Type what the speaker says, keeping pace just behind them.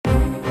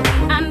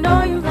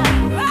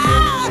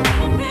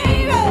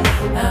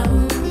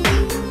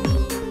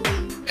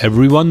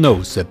Everyone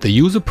knows that the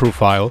user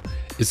profile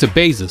is the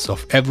basis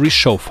of every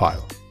show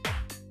file.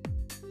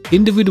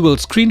 Individual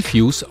screen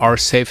views are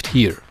saved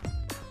here.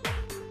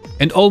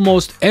 And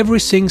almost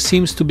everything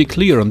seems to be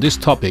clear on this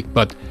topic,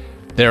 but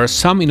there are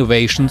some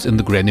innovations in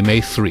the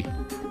GrandIMA 3.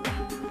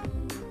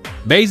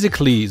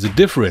 Basically, the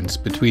difference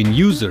between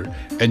user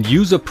and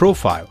user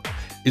profile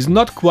is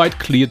not quite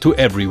clear to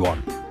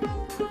everyone.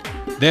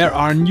 There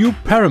are new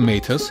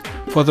parameters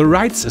for the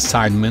rights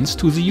assignments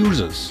to the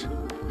users,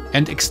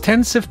 and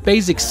extensive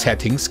basic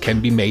settings can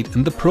be made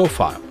in the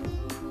profile.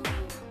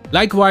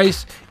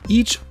 Likewise,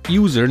 each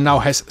user now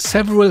has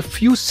several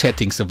view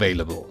settings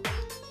available.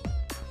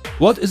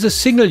 What is a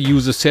single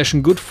user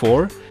session good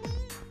for?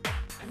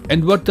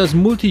 And what does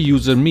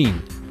multi-user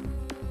mean?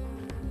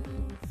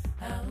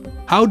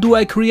 How do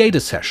I create a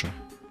session?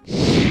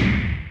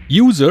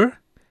 User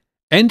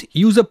and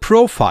user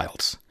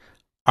profiles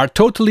are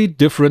totally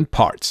different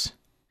parts.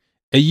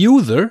 A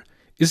user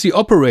is the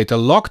operator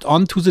logged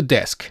onto the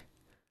desk.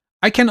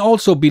 I can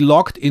also be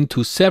logged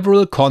into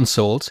several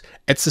consoles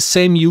at the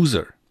same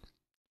user.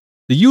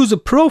 The user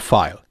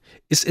profile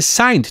is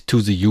assigned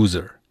to the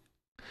user.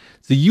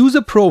 The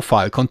user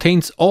profile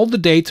contains all the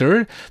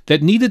data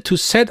that needed to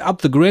set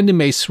up the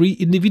GrandIMA 3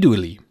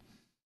 individually.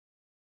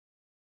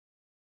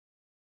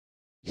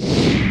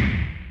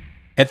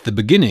 At the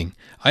beginning,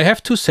 I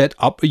have to set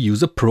up a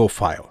user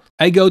profile.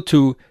 I go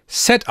to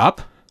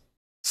Setup,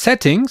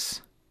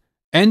 Settings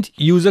and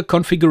User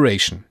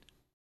Configuration.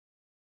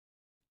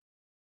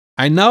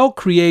 I now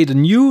create a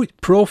new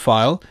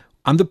profile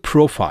under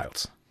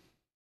Profiles.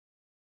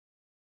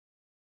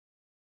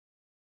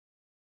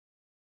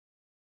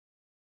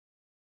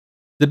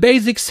 The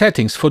basic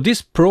settings for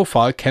this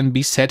profile can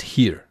be set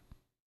here.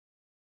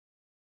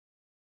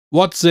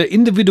 What the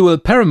individual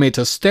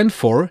parameters stand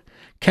for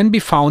can be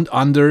found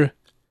under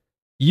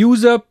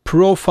User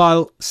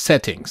Profile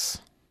Settings.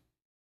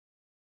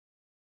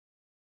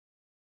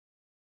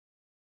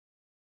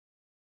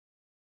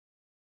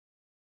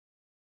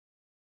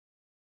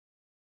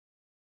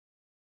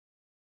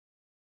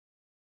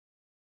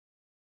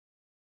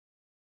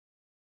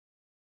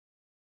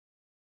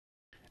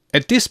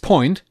 At this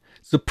point,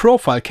 the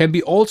profile can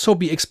also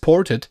be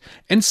exported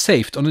and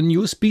saved on a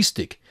USB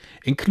stick,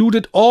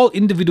 included all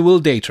individual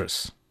data.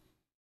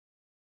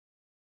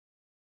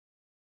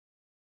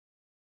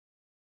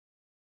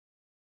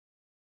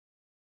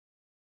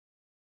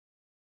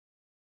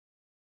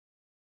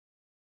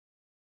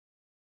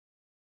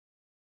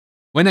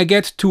 When I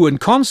get to a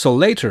console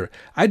later,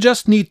 I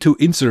just need to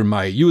insert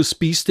my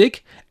USB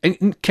stick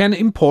and can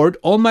import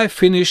all my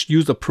finished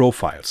user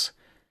profiles,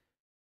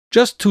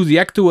 just to the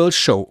actual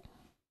show.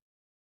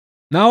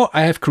 Now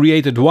I have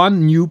created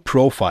one new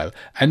profile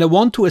and I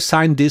want to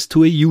assign this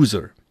to a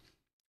user.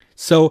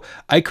 So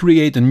I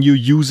create a new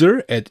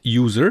user at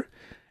User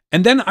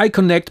and then I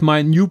connect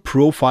my new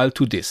profile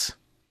to this.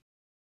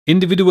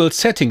 Individual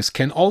settings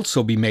can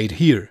also be made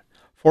here,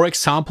 for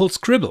example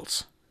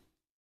scribbles.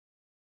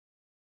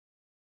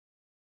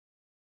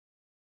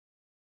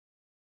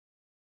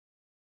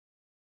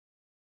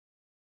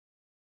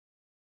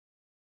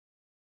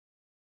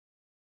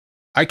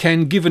 I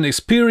can give an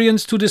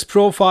experience to this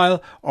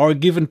profile or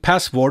give a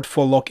password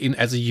for login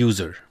as a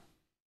user.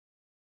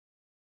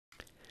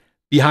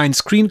 Behind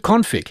Screen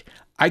Config,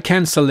 I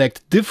can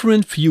select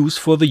different views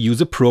for the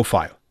user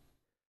profile.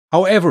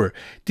 However,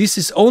 this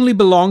is only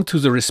belong to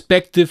the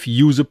respective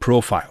user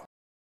profile.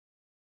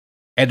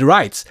 At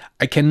Rights,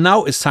 I can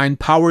now assign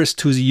powers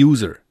to the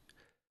user.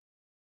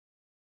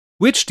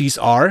 Which these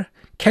are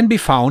can be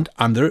found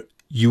under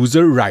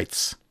User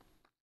Rights.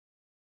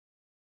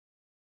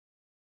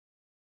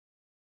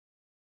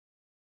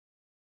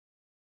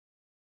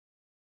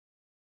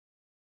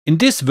 In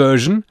this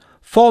version,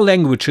 4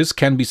 languages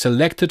can be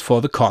selected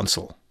for the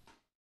console.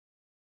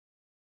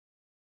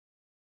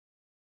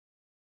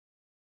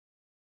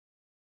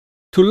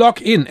 To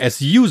log in as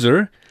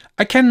user,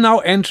 I can now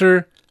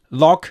enter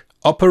Log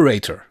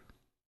Operator.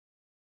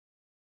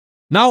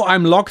 Now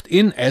I'm logged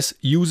in as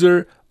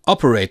User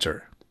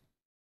Operator.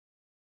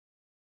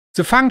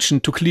 The function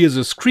to clear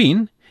the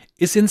screen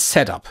is in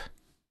Setup.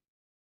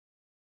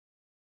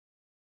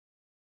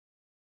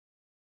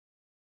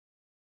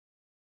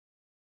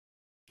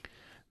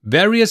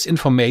 Various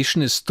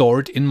information is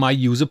stored in my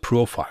user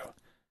profile.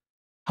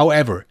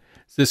 However,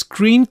 the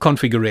screen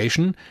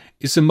configuration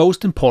is the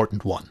most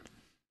important one.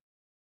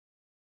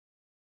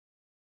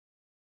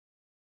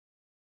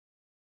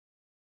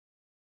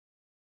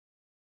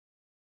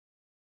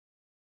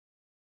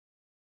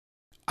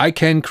 I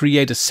can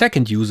create a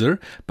second user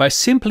by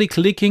simply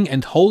clicking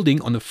and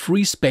holding on a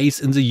free space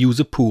in the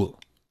user pool.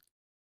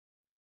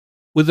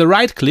 With a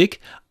right click,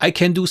 I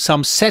can do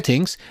some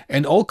settings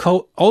and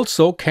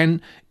also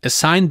can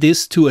assign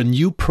this to a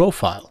new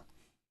profile.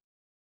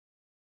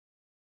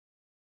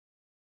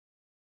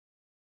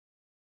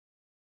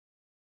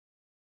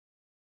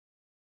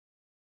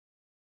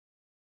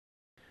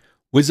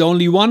 With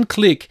only one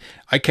click,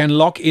 I can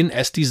log in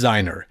as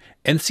designer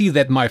and see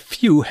that my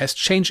view has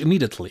changed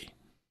immediately.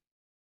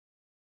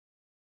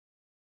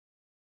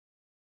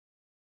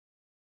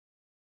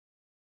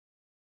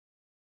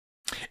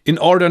 In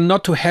order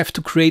not to have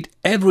to create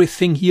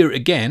everything here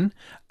again,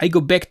 I go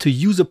back to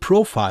User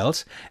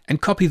Profiles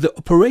and copy the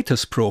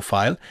operator's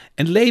profile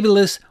and label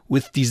it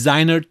with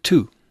Designer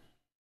 2.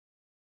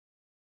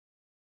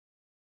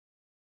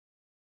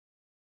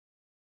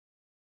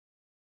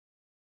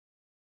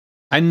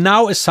 I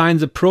now assign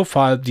the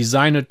profile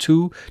Designer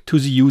 2 to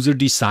the user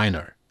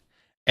designer.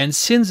 And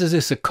since this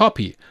is a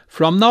copy,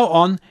 from now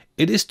on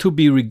it is to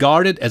be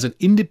regarded as an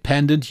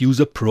independent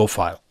user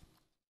profile.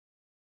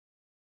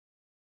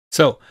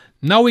 So,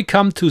 now we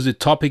come to the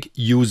topic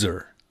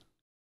user.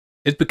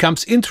 It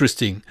becomes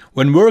interesting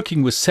when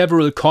working with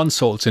several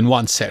consoles in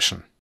one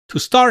session. To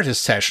start a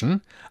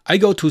session, I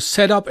go to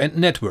Setup and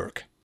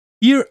Network.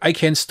 Here I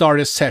can start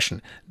a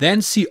session,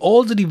 then see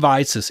all the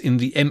devices in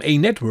the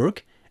MA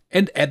network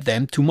and add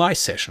them to my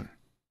session.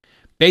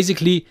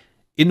 Basically,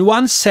 in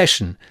one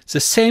session, the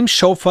same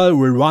show file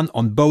will run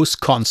on both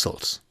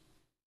consoles.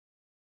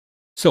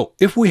 So,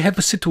 if we have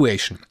a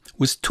situation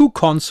with two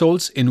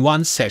consoles in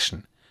one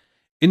session,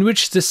 in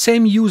which the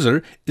same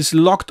user is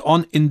logged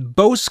on in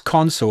both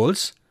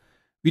consoles,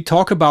 we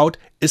talk about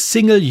a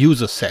single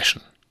user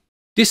session.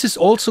 This is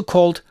also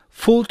called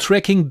full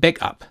tracking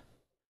backup.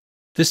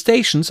 The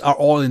stations are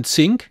all in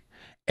sync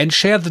and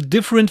share the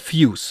different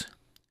views.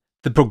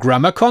 The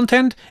programmer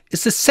content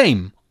is the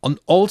same on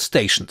all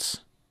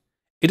stations.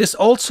 It is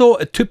also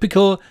a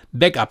typical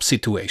backup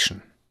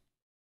situation.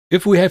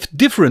 If we have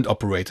different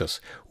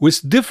operators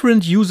with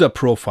different user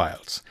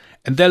profiles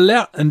and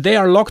they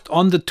are logged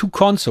on the two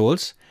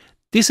consoles,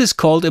 this is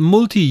called a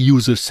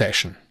multi-user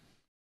session.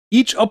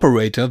 Each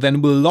operator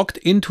then will log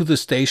into the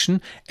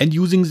station and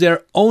using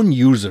their own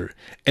user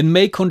and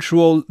may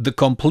control the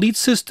complete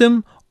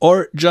system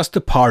or just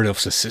a part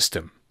of the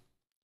system.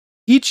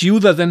 Each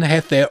user then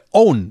has their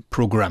own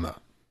programmer.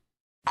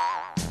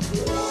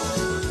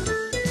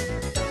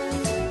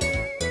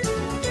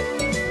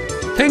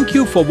 Thank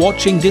you for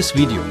watching this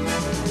video.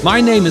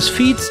 My name is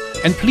Fietz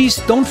and please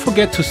don't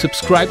forget to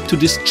subscribe to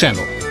this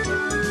channel.